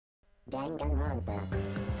Danganronpa.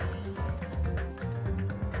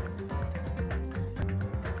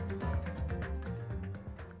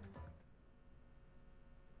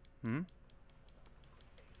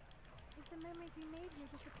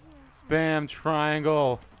 Spam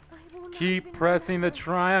triangle. Keep pressing the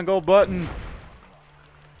triangle button.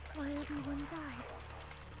 Why everyone died.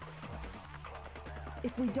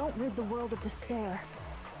 If we don't rid the world of despair,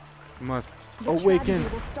 Must the awaken.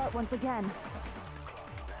 tragedy will start once again.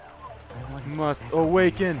 Must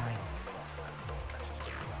awaken.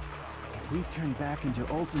 If we turn back into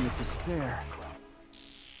ultimate despair,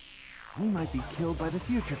 we might be killed by the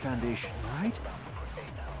Future Foundation, right?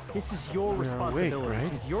 This is your We're responsibility, awake,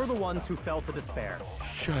 right? since you're the ones who fell to despair.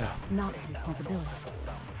 Shut up. It's not my responsibility.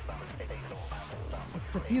 It's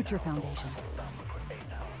the Future Foundation's.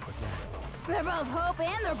 They're both hope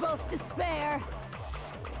and they're both despair.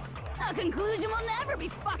 A conclusion will never be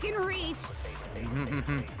fucking reached.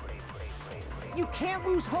 You can't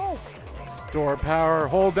lose hope! Store power.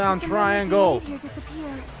 Hold down The triangle. memories we made here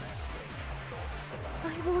disappear.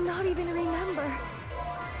 I will not even remember.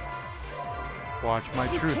 Watch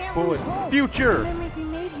my You truth can't bullet. lose hope. The Future. memories we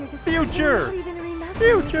made here disappear. Future. I will not even remember.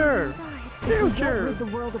 Future. If we don't Future. rid the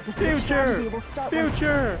world of despair, Future. tragedy will start once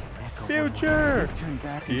Future. Future. Turn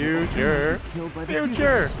back into Future. ultimate killed by the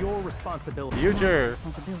Future. It's your responsibility. Future.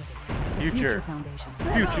 responsibility. It's the Future. Foundation.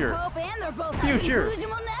 They're Future. both hope and they're both Future. A conclusion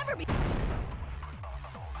will never be.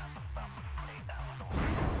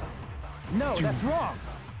 No, that's wrong.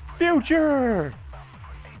 Future.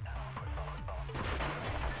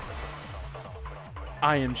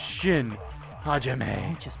 I am Shin It Hajime.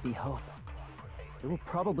 won't just be hope. There will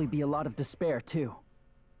probably be a lot of despair, too.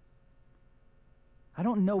 I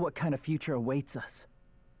don't know what kind of future awaits us.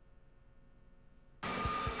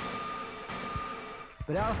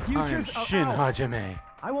 But our I am futures are Shin ours. Hajime.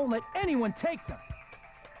 I won't let anyone take them.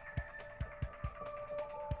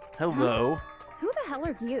 Hello. Who the hell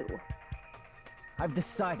are you? I've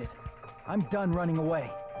decided. I'm done running away.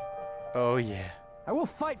 Oh yeah. I will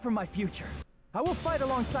fight for my future. I will fight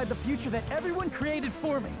alongside the future that everyone created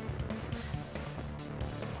for me.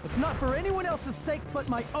 It's not for anyone else's sake but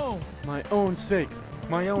my own. My own sake.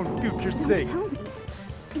 My own future's sake. Tell me,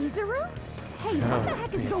 Izuru? Hey, Oh, what the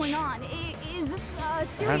heck is bitch. going on? Is this a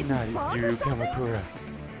serious I'm not bug or Izuru something? Kamakura.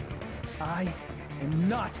 I am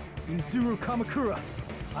not Izuru Kamakura.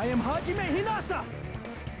 I am Hajime Hinata!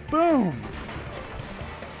 Boom!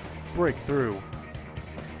 Breakthrough.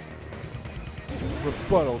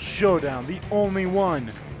 Rebuttal showdown, the only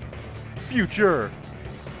one. Future.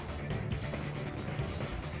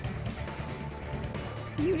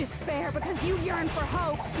 You despair because you yearn for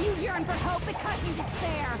hope. You yearn for hope because you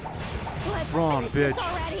despair. Let's Wrong, finish bitch. this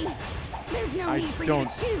already. There's no I need for don't- you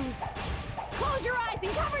to choose. Close your eyes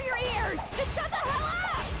and cover your ears. Just shut the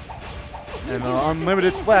hell up. You And do want this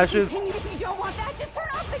unlimited game to slashes. continue. If you don't want that, just turn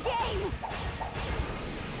off the game.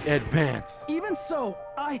 Advance. Even so,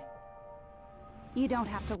 You don't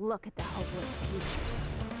have to look at the hopeless future.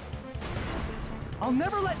 I'll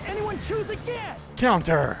never let anyone choose again!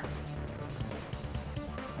 Counter.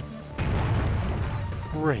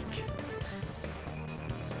 Break.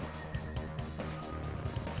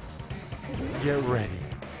 Get ready.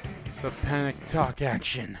 The panic talk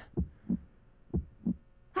action.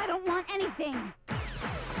 I don't want anything.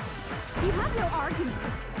 You have no argument.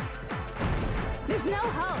 There's no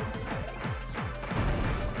hope.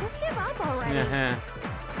 Just give up already. Uh-huh.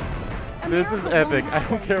 A This is miracle epic. won't I don't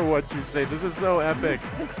happen. care what you say. This is so epic.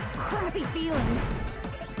 This crappy feeling.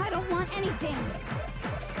 I don't want anything.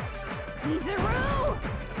 Izuru!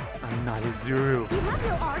 I'm not Izuru. You have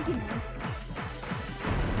no argument.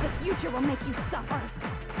 The future will make you suffer.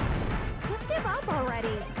 Just give up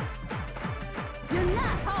already. You're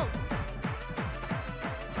not hope.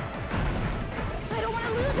 I don't want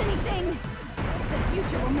to lose anything. The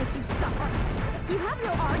future will make you suffer. You have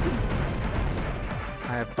no argument.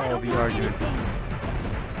 I have I all don't the want arguments.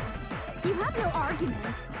 anything. You have no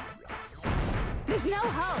argument. There's no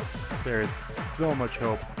hope. There is so much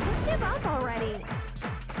hope. Just give up already.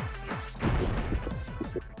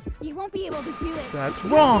 You won't be able to do it. That's You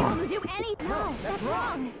wrong. won't be able to do any. No, that's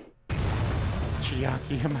wrong.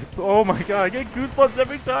 Chiaki, am I? Oh my god, I get goosebumps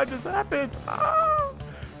every time this happens. Ah!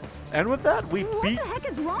 And with that, we What beat the heck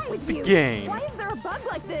is wrong with the you? game. Why is there a bug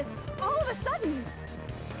like this all of a sudden?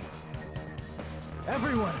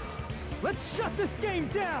 Everyone, let's shut this game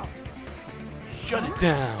down! Shut it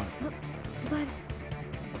down. But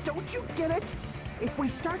Don't you get it? If we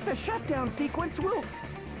start the shutdown sequence, we'll...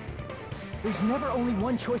 There's never only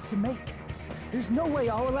one choice to make. There's no way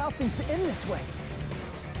I'll allow things to end this way.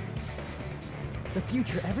 The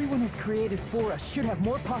future everyone has created for us should have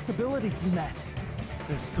more possibilities than that.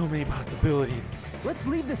 There's so many possibilities. Let's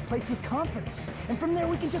leave this place with confidence, and from there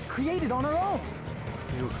we can just create it on our own.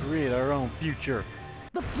 We'll create our own future.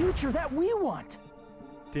 The future that we want.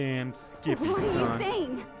 Damn Skippy, What are you son.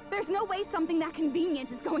 saying? There's no way something that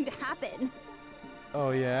convenient is going to happen.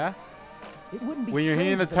 Oh yeah? It wouldn't be When you're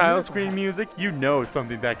hearing strange the if a title miracle screen happened. music, you know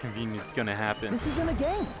something that convenient's gonna happen. This isn't a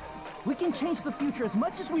game. We can change the future as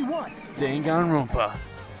much as we want. Danganronpa.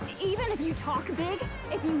 Even if you talk big,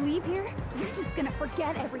 if you leave here, you're just gonna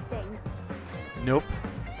forget everything. Nope.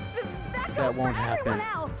 That That goes won't for everyone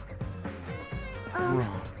happen. else.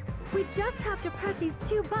 Wrong. We just have to press these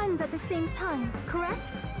 2 buttons at the same time, correct?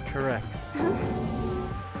 Correct.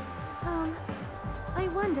 I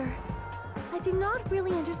wonder. I do not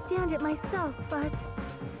really understand it myself, but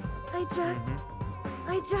I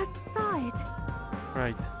just saw it.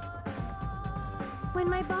 Right. When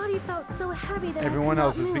my body felt so heavy that Everyone I could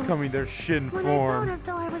else not is move. becoming their shin When I felt form. as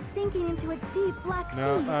though I was sinking into a deep black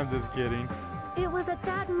No, sea. I'm just kidding. It was at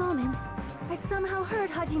that moment I somehow heard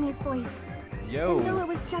Hajime's voice. And though Yo. it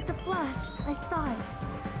was just a flash, I saw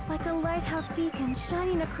it. Like a lighthouse beacon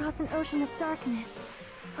shining across an ocean of darkness.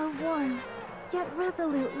 A warm, yet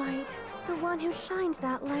resolute light. The one who shined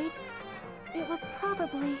that light. It was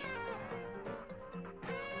probably...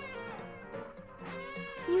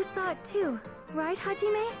 You saw it too, right,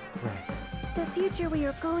 Hajime? Right. The future we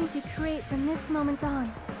are going to create from this moment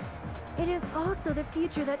on. It is also the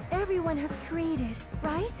future that everyone has created,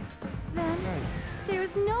 right? Then, Right. there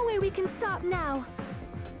is no way we can stop now.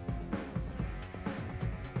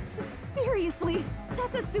 Seriously,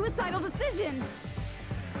 that's a suicidal decision.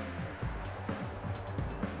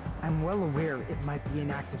 I'm well aware it might be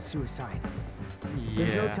an act of suicide.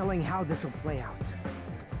 There's no Yeah. telling how this will play out.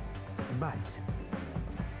 But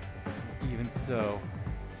Even so.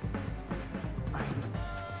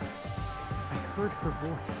 I heard her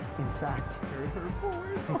voice. In fact,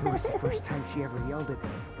 I think it was the first time she ever yelled at me.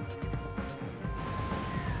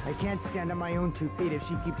 I can't stand on my own 2 feet if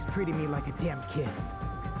she keeps treating me like a damn kid.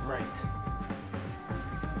 Right.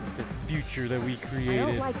 This future that we I don't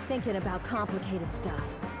created. like thinking about complicated stuff.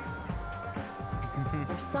 If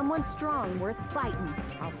there's someone strong worth fighting,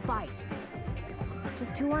 I'll fight. It's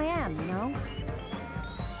just who I am, you know?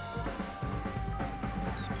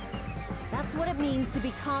 That's what it means to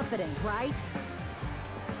be confident, right?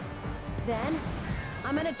 Then,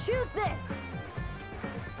 I'm gonna choose this!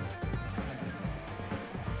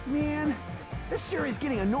 Man, this series is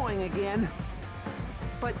getting annoying again.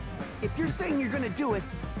 But if you're saying you're gonna do it,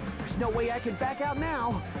 there's no way I can back out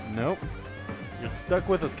now. Nope. You're stuck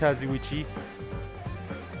with us, Kazuichi.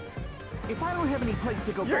 If I don't have any place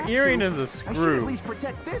to go Your back earring to, is a I should at screw. least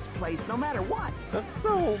protect this place no matter what. That's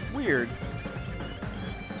so weird.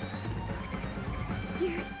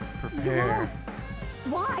 Prepare.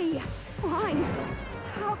 Why? Why?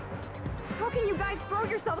 How can you guys throw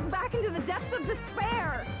yourselves back into the depths of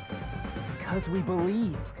despair? Because we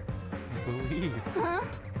believe. Believe. Huh?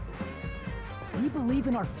 We believe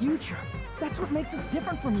in our future. That's what makes us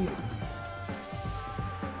different from you.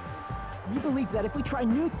 We believe that if we try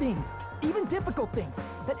new things, even difficult things,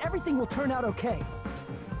 that everything will turn out okay.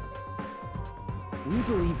 We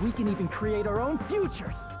believe we can even create our own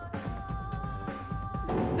futures.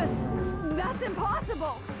 That's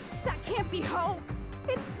impossible. That can't be hope.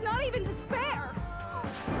 It's not even despair.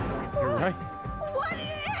 You're right. What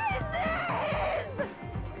is this?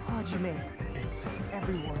 Hajime, It's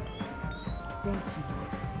everyone, thank you.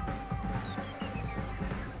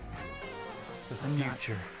 the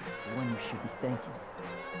future. The one you should be thanking.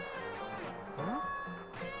 Huh?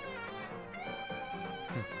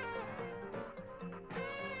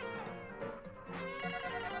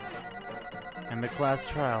 And the class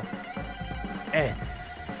trial ends.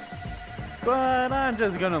 But I'm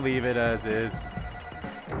just gonna leave it as is.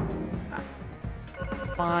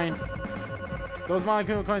 Fine. Those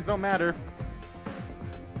Monokuma coins don't matter.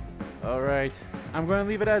 Alright. I'm gonna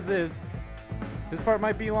leave it as is. This part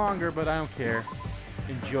might be longer, but I don't care.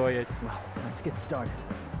 Enjoy it. Well, let's get started.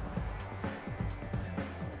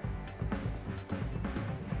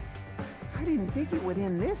 I didn't think it would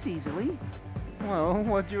end this easily. Well,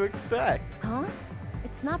 what'd you expect? Huh?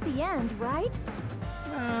 It's not the end, right?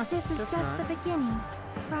 This is guess just not. the beginning,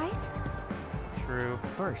 right? True.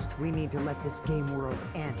 First, we need to let this game world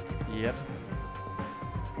end. Yep.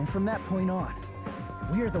 And from that point on,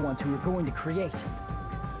 we're the ones who are going to create.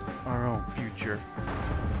 Our own future.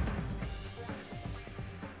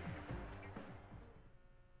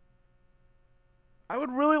 I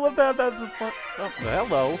would really love to have that. Oh,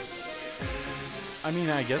 hello. I mean,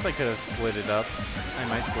 I guess I could have split it up. I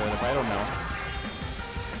might split it up. I don't know.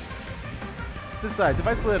 Besides, if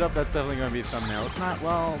I split it up, that's definitely going to be a thumbnail. If not,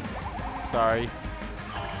 well, sorry.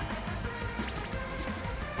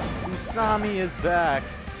 Usami is back.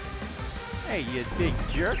 Hey, you big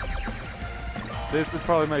jerk. This is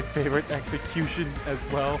probably my favorite execution as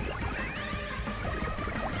well.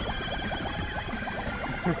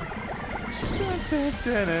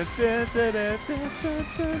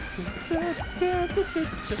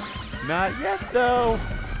 Not yet, though.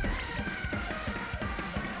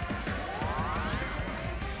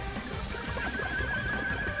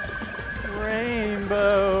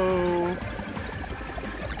 Rainbow.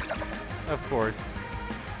 Of course.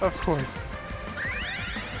 Of course.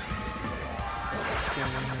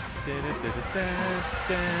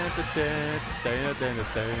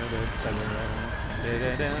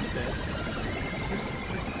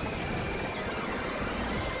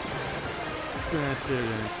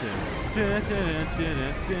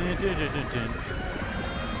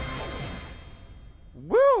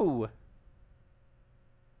 Woo!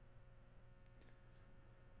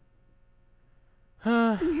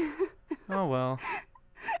 Oh well.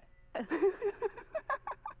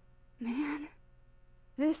 Man,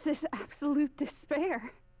 this is absolute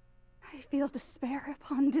despair. I feel despair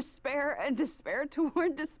upon despair and despair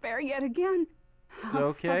toward despair yet again. It's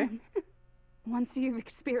okay. Fun. Once you've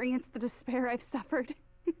experienced the despair I've suffered,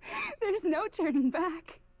 there's no turning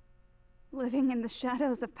back. Living in the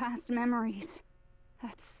shadows of past memories.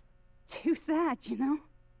 That's too sad, you know?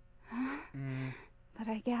 But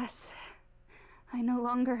I guess I no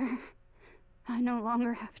longer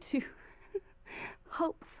have to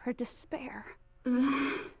hope for despair.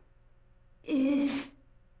 That is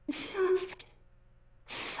just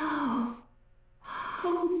so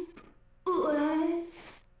hopeless.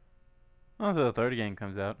 Until the third game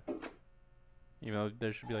comes out. Even though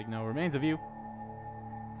there should be like no remains of you.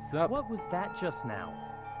 Sup? What was that just now?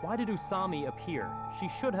 Why did Usami appear? She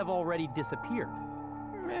should have already disappeared.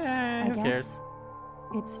 Who cares?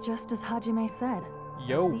 It's just as Hajime said.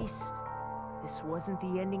 Yo. At least this wasn't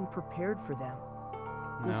the ending prepared for them.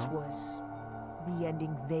 This No. was the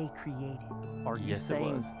ending they created. Are you Yes, it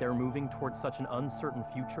saying was. they're moving towards such an uncertain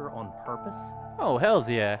future on purpose? Oh, hells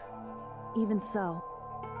yeah. Even so,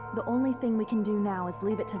 the only thing we can do now is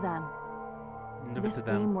leave it to them. Leave it This to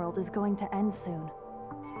game them. world is going to end soon.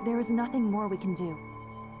 There is nothing more we can do.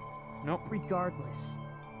 Nope. Regardless,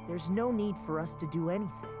 there's no need for us to do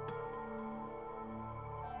anything.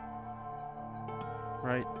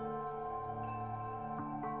 Right.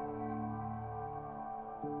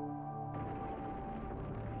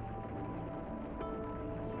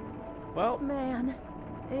 Well, Man,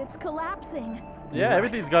 it's collapsing. yeah,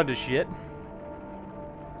 everything's gone to shit.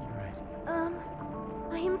 You're right.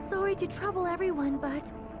 I am sorry to trouble everyone,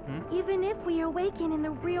 but even if we awaken in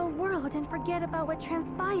the real world and forget about what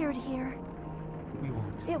transpired here, We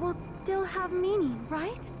won't. it will still have meaning,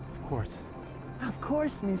 right? Of course. Of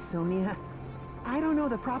course, Miss Sonia. I don't know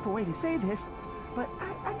the proper way to say this, but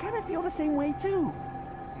I kind of feel the same way too.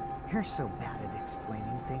 You're so bad at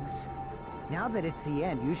explaining things. Now that it's the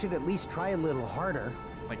end, you should at least try a little harder.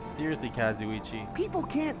 Like, seriously, Kazuichi. People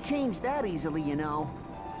can't change that easily, you know.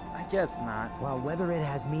 I guess not. Well, whether it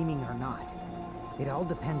has meaning or not, it all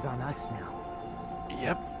depends on us now.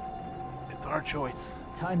 Yep. It's our choice.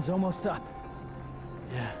 Time's almost up.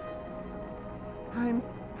 Yeah. I'm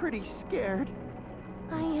pretty scared.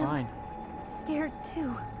 I It's am fine. scared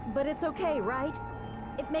too. But it's okay, right?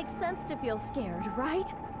 It makes sense to feel scared, right?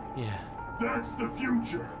 Yeah. That's the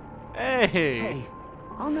future. Hey! Hey,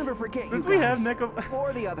 I'll never forget Since you we guys. have Neko...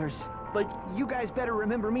 Or the others. like, You guys better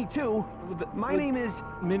remember me too. My name is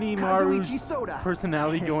Mini Kazuichi Maru's Soda.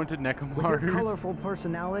 personality going to With your Nekomaru's. colorful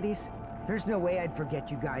personalities, there's no way I'd forget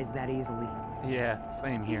you guys that easily. Yeah,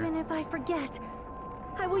 same here. Even if I forget,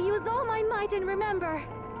 I will use all my might and remember.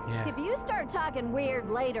 Yeah. If you start talking weird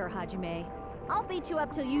later, Hajime, I'll beat you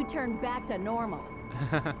up till you turn back to normal.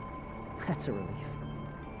 That's a relief.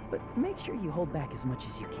 But make sure you hold back as much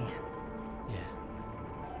as you can. Yeah.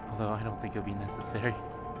 Although I don't think it'll be necessary.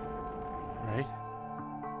 Right?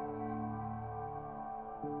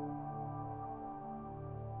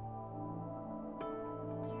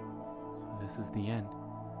 So this is the end.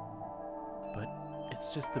 But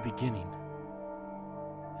it's just the beginning.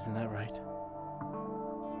 Isn't that right?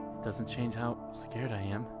 It doesn't change how scared I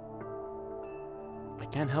am. I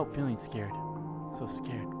can't help feeling scared. So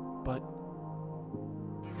scared. But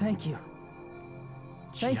Thank you.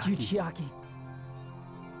 Thank you, Chiaki. Chiaki.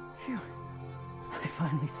 Phew. I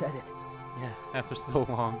finally said it. Yeah, after so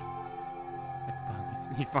long.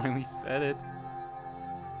 He finally said it.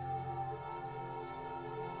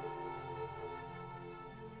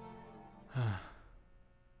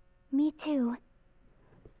 Me too.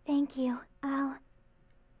 Thank you. I'll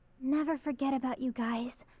never forget about you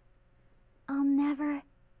guys. I'll never,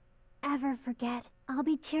 ever forget. I'll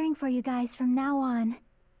be cheering for you guys from now on.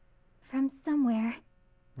 From somewhere.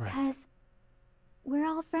 Right. 'Cause we're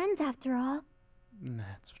all friends after all.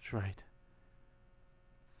 That's right.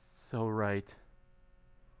 So right.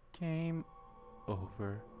 Game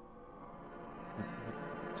over.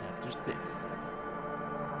 Chapter 6.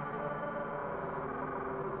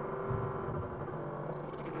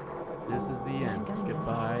 This is the end.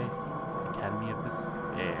 Goodbye, Academy of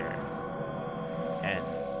Despair. End.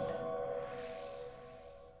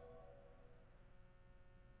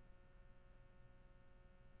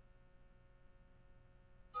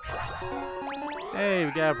 Hey,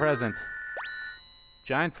 we got a present.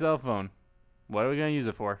 Giant cell phone. What are we gonna use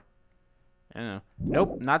it for? I don't know.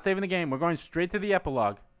 Nope, not saving the game. We're going straight to the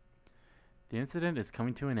epilogue. The incident is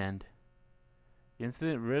coming to an end. The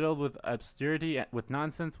incident riddled with obscurity, with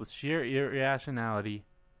nonsense, with sheer irrationality.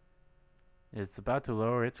 It's about to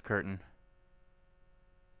lower its curtain.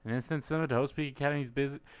 An incident similar to Hopes Peck Academy's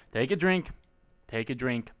busy. Take a drink. Take a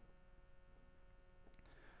drink.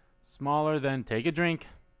 Smaller than take a drink.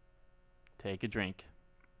 Take a drink.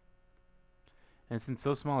 An incident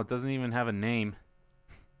so small it doesn't even have a name.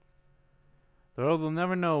 The world will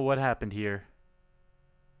never know what happened here.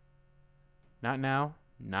 Not now,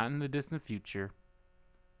 not in the distant future.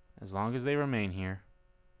 As long as they remain here.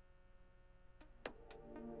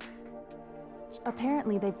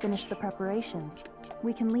 Apparently they've finished the preparations.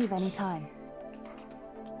 We can leave any time.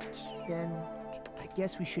 Then, I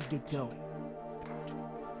guess we should get going.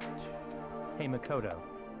 Hey, Makoto.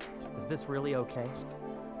 Is this really okay?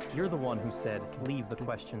 You're the one who said, leave the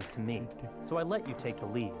questions to me. So I let you take the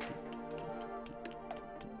lead.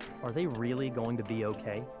 Are they really going to be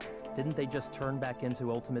okay? Didn't they just turn back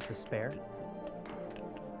into ultimate despair?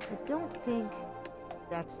 I don't think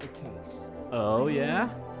that's the case. Oh, yeah?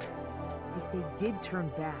 If they did turn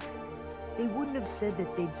back, they wouldn't have said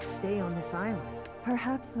that they'd stay on this island.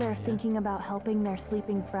 Perhaps they're thinking about helping their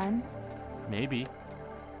sleeping friends? Maybe.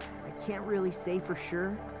 I can't really say for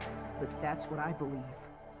sure, but that's what I believe.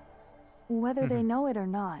 Whether they know it or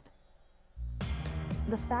not.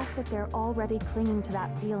 The fact that they're already clinging to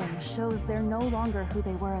that feeling shows they're no longer who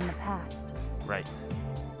they were in the past. Right.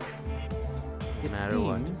 It matter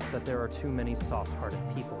what. seems that there are too many soft-hearted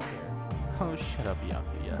people here. Oh, shut up,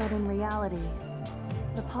 Yakuya. But in reality,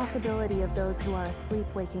 the possibility of those who are asleep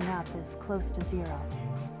waking up is close to zero.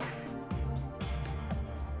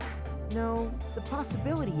 No, the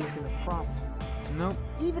possibility isn't a problem. Nope.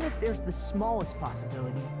 Even if there's the smallest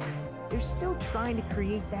possibility, they're still trying to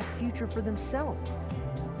create that future for themselves.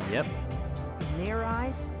 Yep. In their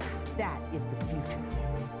eyes, that is the future.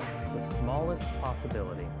 The smallest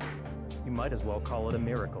possibility. You might as well call it a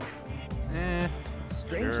miracle.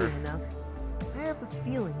 Strangely Sure. enough, I have a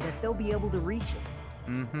feeling that they'll be able to reach it.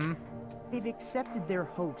 Mm-hmm. They've accepted their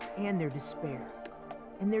hopes and their despair,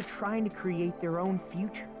 and they're trying to create their own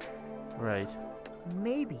future. Right.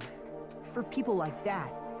 Maybe, for people like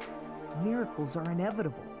that, miracles are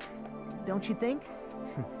inevitable. Don't you think?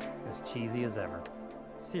 As cheesy as ever.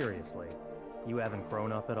 Seriously, you haven't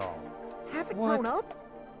grown up at all. Haven't What? grown up?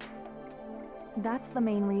 That's the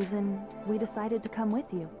main reason we decided to come with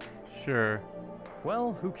you. Sure.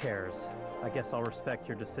 Well, who cares? I guess I'll respect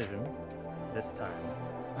your decision. This time.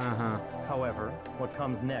 Uh-huh. However, what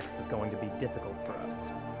comes next is going to be difficult for us.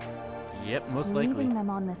 Yep, most likely. Leaving them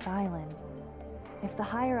on this island. If the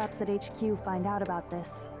higher-ups at HQ find out about this,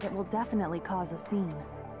 it will definitely cause a scene.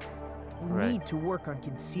 We Right. need to work on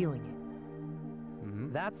concealing it.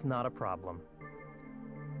 Mm-hmm. That's not a problem.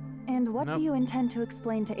 And what Nope. do you intend to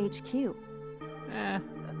explain to HQ?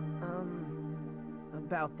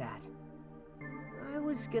 About that. I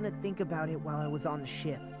was gonna think about it while I was on the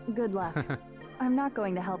ship. Good luck. I'm not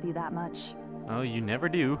going to help you that much. Oh, you never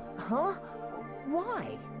do. Huh?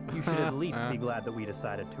 Why? You should at least be glad that we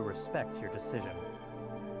decided to respect your decision.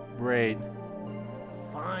 Great.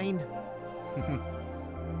 Fine.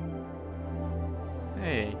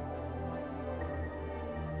 Hey.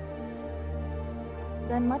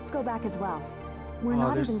 Then let's go back as well. We're Oh,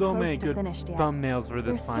 not there's even so close many to good finished yet. thumbnails for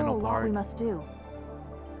this There's still final a lot part. we must do.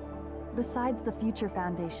 Besides the Future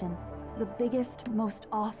Foundation, the biggest, most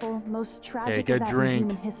awful, most tragic Take a event in drink.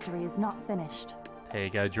 human history is not finished.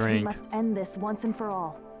 Take a We drink. must end this once and for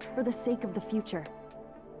all, for the sake of the future.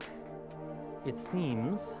 It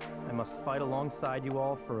seems I must fight alongside you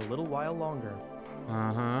all for a little while longer.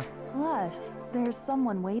 Uh-huh. Plus, there's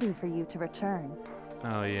someone waiting for you to return.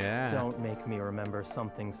 Oh, yeah. Don't make me remember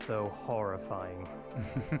something so horrifying.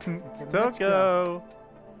 It's Then let's Toko.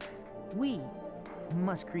 We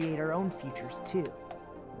must create our own futures too.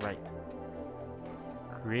 Right.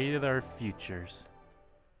 Created our futures.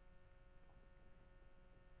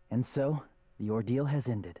 And so, the ordeal has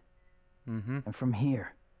ended. Mm-hmm. And from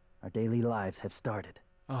here, our daily lives have started.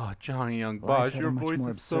 Oh, Johnny Young Lives Bosch, that your are much voice more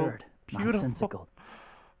is so absurd, beautiful. nonsensical,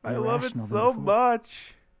 I love it irrational than so before.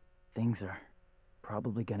 much. Things are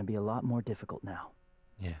probably going to be a lot more difficult now.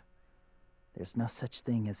 Yeah. There's no such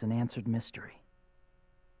thing as an answered mystery.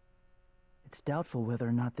 It's doubtful whether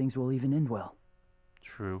or not things will even end well.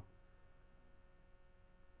 True.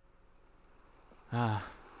 Ah,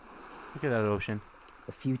 look at that ocean.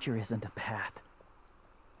 The future isn't a path.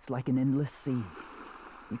 It's like an endless sea.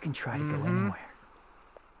 You can try to go anywhere.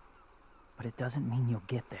 But it doesn't mean you'll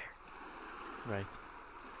get there. Right.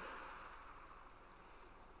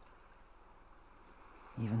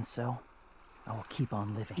 Even so, I will keep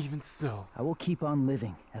on living. Even so. I will keep on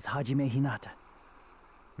living as Hajime Hinata.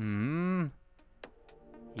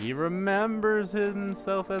 He remembers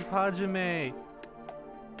himself as Hajime.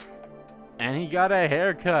 And he got a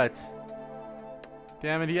haircut.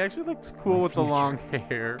 Damn it, he actually looks cool My with the future long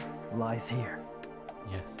hair. Lies here.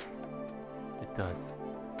 Yes, it does.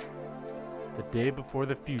 The day before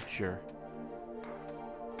the future.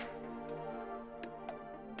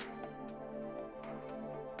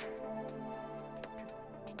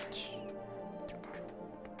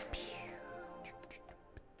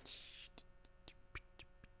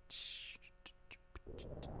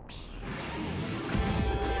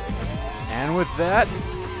 And with that,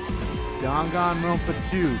 Danganronpa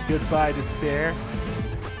 2, Goodbye Despair,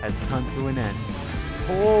 has come to an end.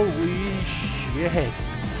 Holy shit.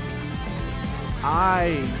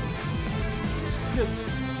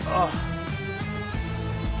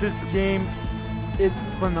 This game is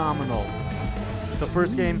phenomenal. The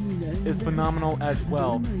first game is phenomenal as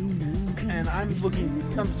well. And I'm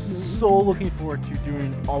so looking forward to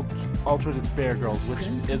doing Ultra Despair Girls, which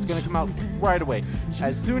is going to come out right away.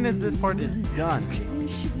 As soon as this part is done.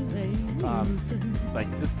 Like,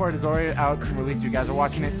 this part is already out and released. You guys are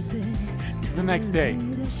watching it. The next day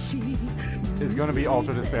is going to be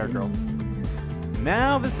Ultra Despair Girls.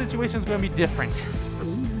 Now the situation is going to be different.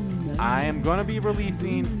 I am going to be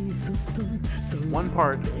releasing one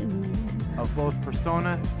part of both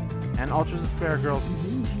Persona and Ultra Despair Girls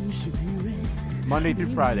Monday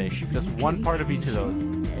through Friday. Just one part of each of those.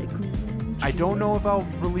 I don't know if I'll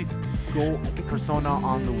release Persona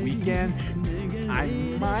on the weekends. I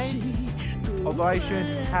might, although I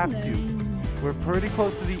shouldn't have to. We're pretty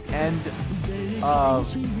close to the end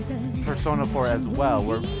of Persona 4 as well.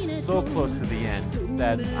 We're so close to the end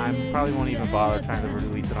that I probably won't even bother trying to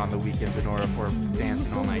release it on the weekends in order for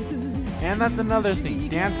Dancing All Night. And that's another thing,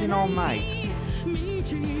 Dancing All Night.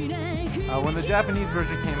 When the Japanese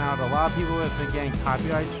version came out, a lot of people have been getting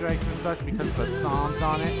copyright strikes and such because of the songs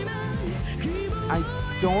on it. I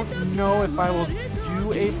don't know if I will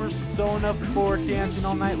do a Persona 4 Dancing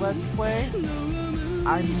All Night Let's Play.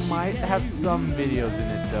 I might have some videos in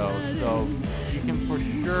it though, so you can for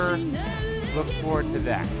sure look forward to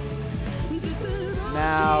that.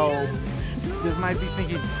 Now, this might be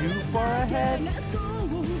thinking too far ahead,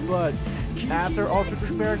 but after Ultra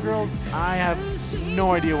Despair Girls, I have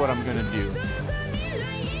no idea what I'm gonna do.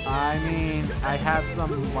 I mean, I have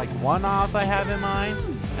some like one-offs I have in mind,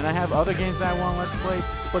 and I have other games that I want to let's play,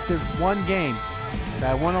 but there's one game that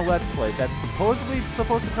I want to let's play that's supposedly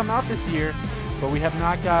supposed to come out this year, but we have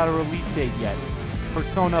not got a release date yet.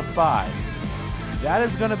 Persona 5. That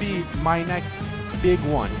is gonna be my next big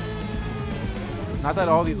one. Not that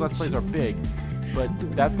all these let's plays are big, but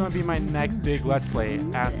that's gonna be my next big let's play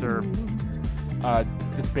after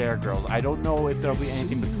Despair Girls. I don't know if there'll be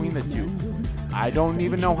anything between the two. I don't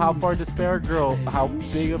even know how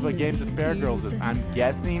big of a game Despair Girls is. I'm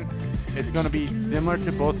guessing it's gonna be similar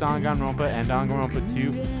to both Danganronpa and Danganronpa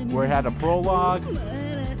 2, where it had a prologue.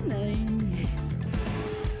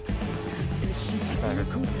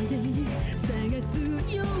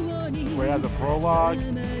 Where it has a prologue,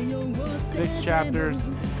 6 chapters,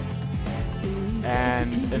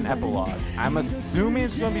 and an epilogue. I'm assuming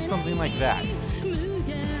it's going to be something like that,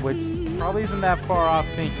 which probably isn't that far off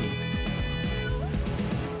thinking.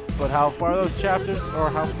 But how far those chapters, or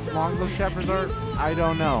how long those chapters are, I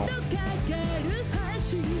don't know.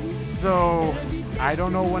 So, I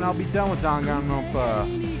don't know when I'll be done with Danganronpa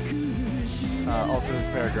Ultra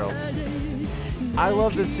Despair Girls. I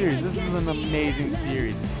love this series. This is an amazing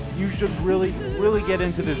series. You should really, really get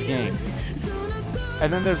into this game.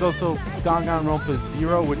 And then there's also Danganronpa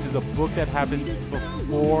 0, which is a book that happens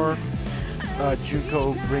before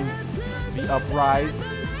Junko brings the uprise.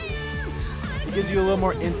 It gives you a little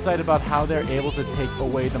more insight about how they're able to take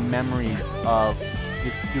away the memories of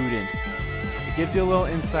the students. It gives you a little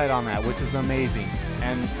insight on that, which is amazing.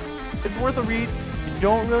 And it's worth a read. You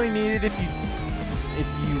don't really need it if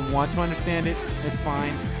you want to understand it. It's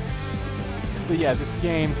fine. But yeah, this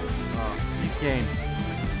game, these games,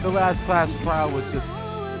 the Last Class Trial was just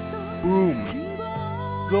boom.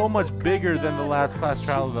 So much bigger than the Last Class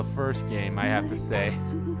Trial of the first game, I have to say.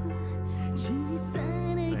 So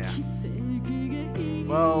yeah.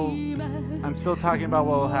 Well, I'm still talking about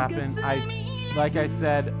what will happen. Like I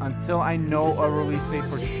said, until I know a release date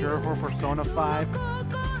for sure for Persona 5,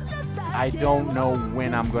 I don't know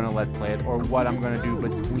when I'm going to Let's Play it or what I'm going to do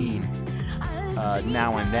between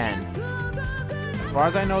now and then. As far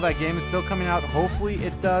as I know, that game is still coming out. Hopefully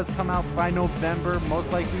it does come out by November, most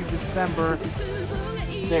likely December.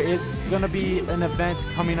 There is going to be an event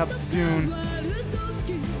coming up soon.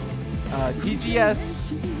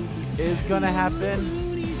 TGS is going to happen.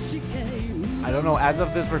 I don't know, as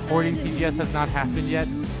of this recording, TGS has not happened yet.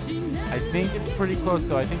 I think it's pretty close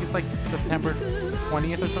though. I think it's like September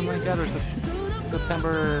 20th or something like that, or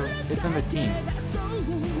September, it's in the teens.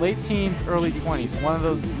 Late teens, early 20s, one of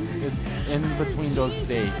those, it's in between those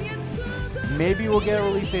days. Maybe we'll get a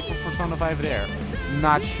release date for Persona 5 there.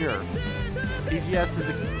 Not sure. TGS is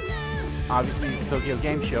obviously it's Tokyo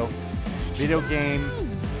Game Show, video game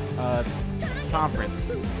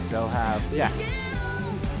conference. They'll have, yeah.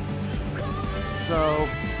 So,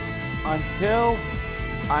 until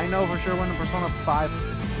I know for sure when the Persona 5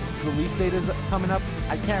 release date is coming up,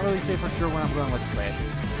 I can't really say for sure when I'm going to Let's Play it.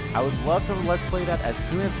 I would love to Let's Play that as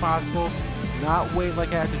soon as possible, not wait like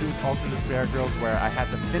I had to do with Ultra Despair Girls, where I had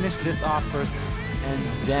to finish this off first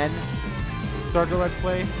and then start the Let's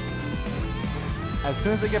Play. As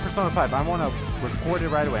soon as I get Persona 5, I want to record it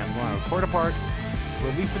right away. I'm going to record a part,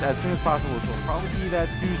 release it as soon as possible, which will probably be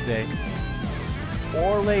that Tuesday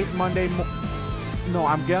or late Monday. No,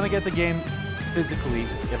 I'm gonna get the game physically.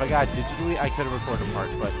 If I got it digitally, I could have recorded a part,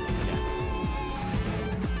 but yeah.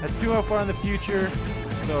 That's too far in the future,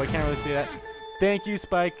 so I can't really say that. Thank you,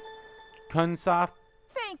 Spike. Kunsoft.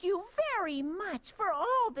 Thank you very much for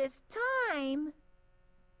all this time.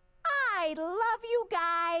 I love you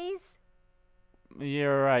guys.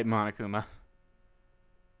 You're right, Monokuma.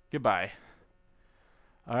 Goodbye.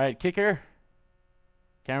 Alright, kicker.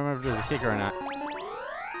 Can't remember if there's a kicker or not.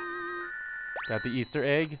 Got the Easter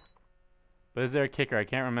egg. But is there a kicker? I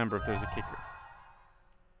can't remember if there's a kicker.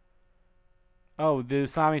 Oh, the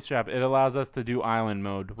Usami strap. It allows us to do island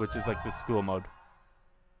mode, which is like the school mode.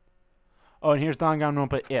 Oh, and here's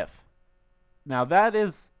Danganronpa If. Now that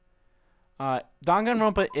is...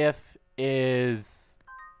 Danganronpa If is...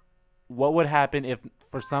 what would happen if,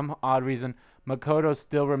 for some odd reason, Makoto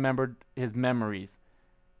still remembered his memories.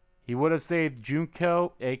 He would have saved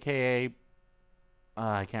Junko, a.k.a.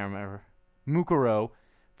 I can't remember. Mukuro,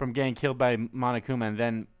 from getting killed by Monokuma, and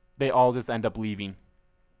then they all just end up leaving.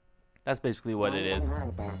 That's basically what it is.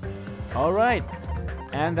 Alright,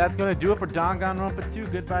 and that's going to do it for Danganronpa 2,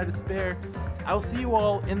 Goodbye Despair. I'll see you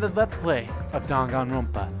all in the Let's Play of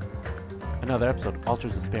Danganronpa. Another episode of Ultra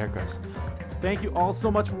Despair Girls. Thank you all so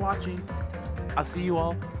much for watching. I'll see you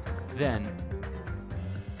all then.